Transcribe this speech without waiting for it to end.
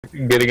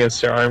Good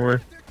against their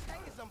armor. Their tech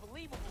is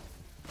unbelievable.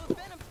 But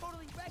Venom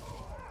totally wrecked it.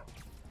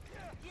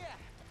 Yeah,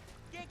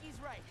 Genki's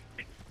right.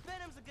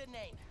 Venom's a good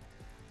name.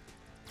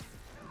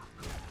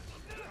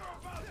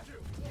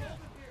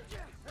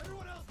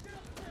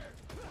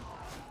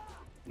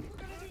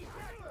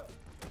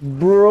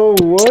 Bro,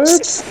 what?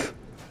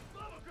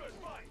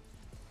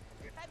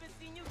 Haven't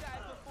seen you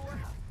guys before.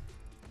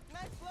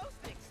 Nice glow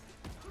sticks.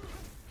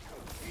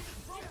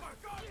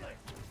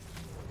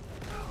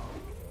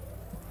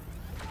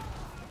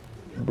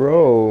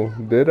 Bro,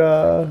 did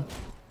I?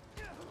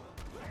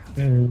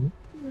 Did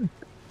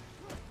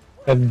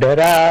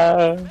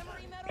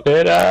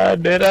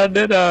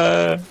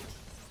I?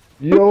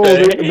 Yo,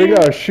 they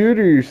got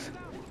shooters.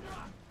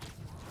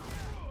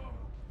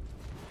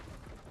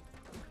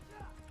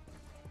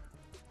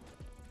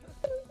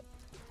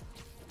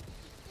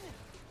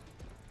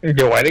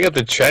 Yo, why they got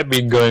the trap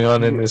beat going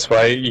on in this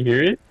fight? You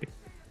hear it?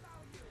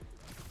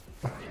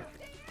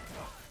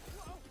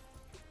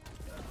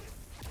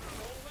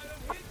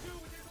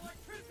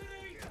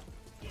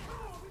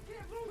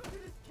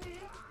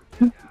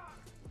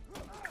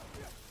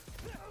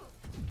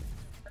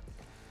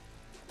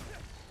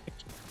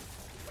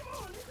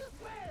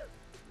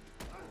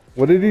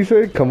 What did he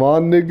say? Come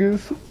on,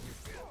 niggas.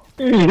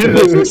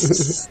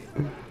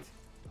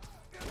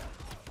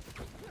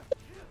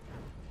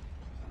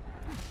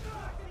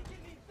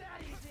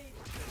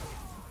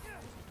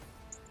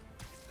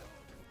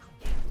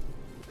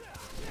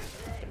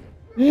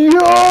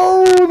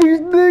 Yo, these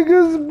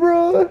niggas,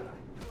 bro.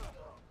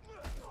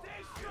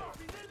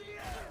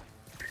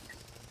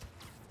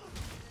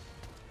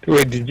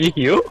 Wait, did you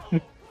heal?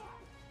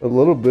 A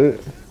little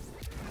bit.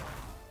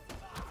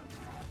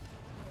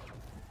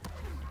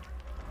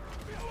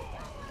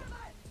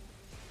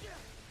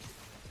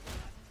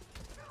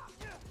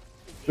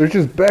 They're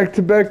just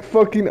back-to-back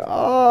fucking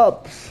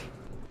ops.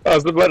 I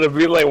was about to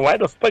be like, why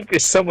the fuck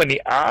there's so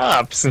many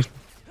ops?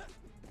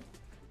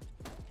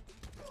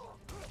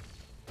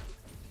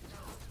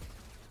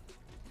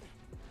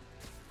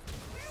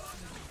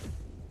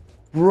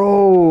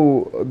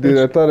 Bro, dude,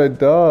 I thought I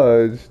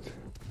dodged.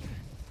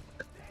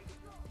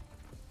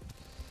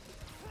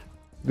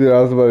 Dude,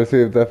 I was about to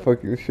say if that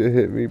fucking shit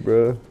hit me,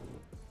 bro.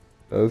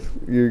 That was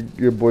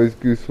your boy's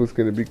goose was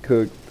gonna be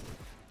cooked.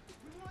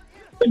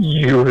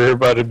 You were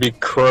about to be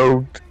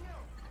croaked.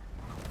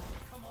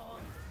 Come on,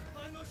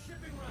 find those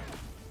shipping runs.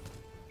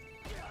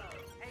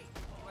 Hey,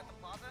 you at the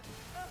plaza?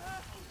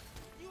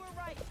 You were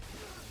right.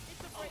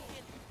 It's a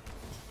break-in.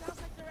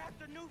 Sounds like they're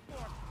after new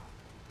form.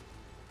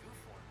 New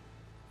form?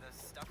 The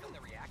stuff in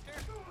the reactor?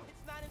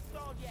 It's not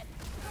installed yet.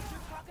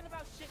 You're talking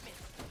about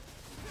shipments.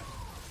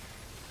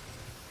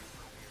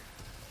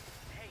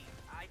 Hey,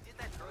 I did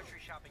that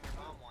grocery shopping your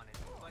mom wanted,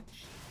 but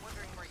she's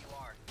wondering where you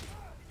are.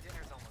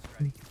 Dinner's almost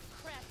ready.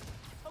 Crap.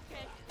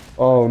 Okay.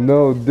 Oh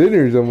no,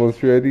 dinner's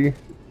almost ready.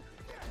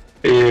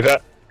 Dude,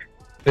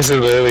 this is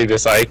literally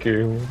just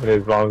Iker.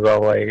 His mom's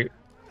all like...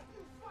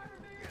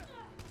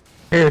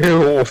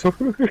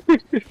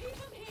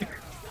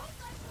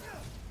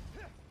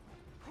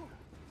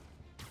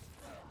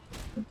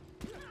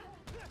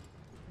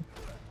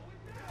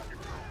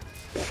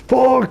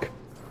 Fuck!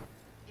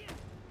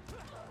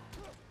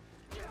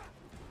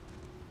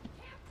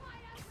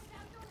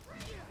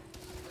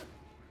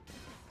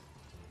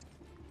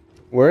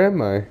 Where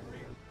am I?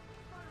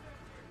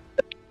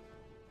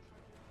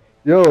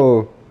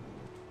 Yo,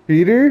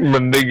 Peter? My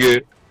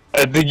nigga,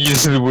 I think you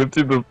just went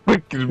through the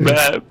fucking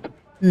map.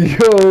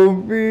 Yo,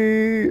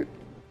 B.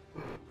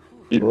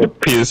 The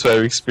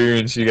PS5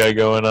 experience you got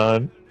going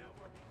on.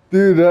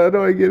 Dude, how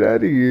do I get out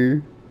of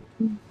here?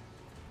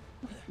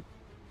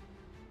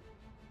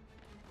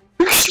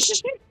 My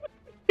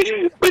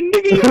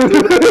nigga,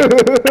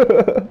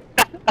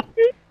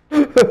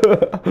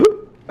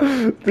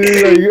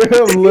 Dude,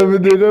 I'm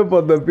living it up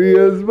on the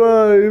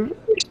PS5.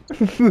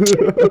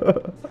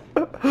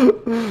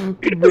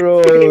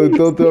 Bro,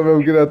 don't tell me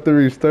I'm gonna have to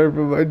restart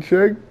from my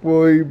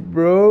checkpoint,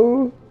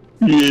 bro.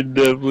 you're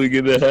definitely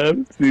gonna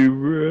have to,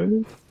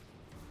 bro.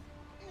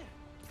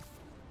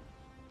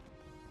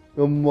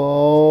 Come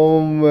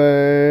on,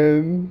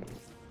 man.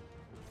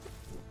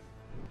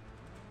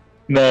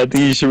 Nah, I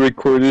think you should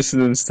record this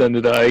and then send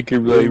it to Ike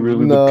and be like,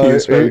 really, Nah, the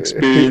PS5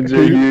 experience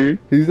right here.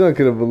 He's not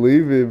gonna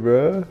believe it,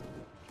 bro.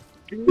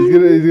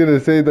 He's gonna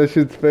say that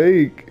shit's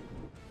fake.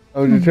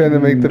 I'm just trying to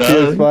make the Nah.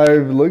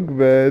 PS5 look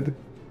bad.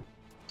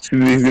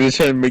 He's gonna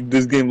try to make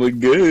this game look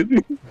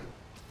good.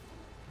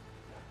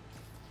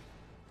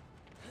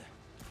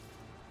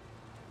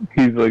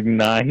 He's like,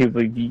 nah, he's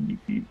like,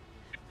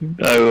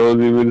 I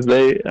won't even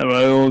say it. I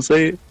won't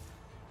say it.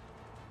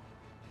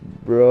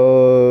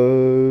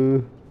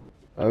 Bro,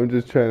 I'm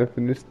just trying to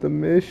finish the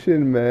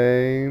mission,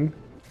 man.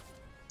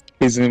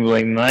 He's gonna be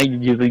like, nah,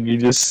 you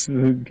just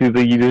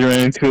ran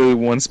into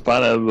one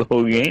spot out of the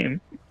whole game.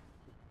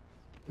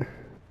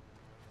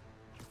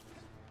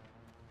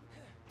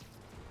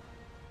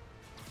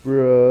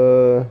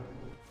 Bruh.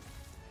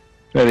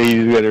 I think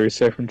you just gotta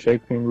reset from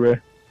checkpoint, bro.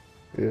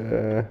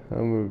 Yeah,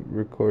 I'm gonna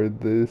record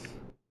this.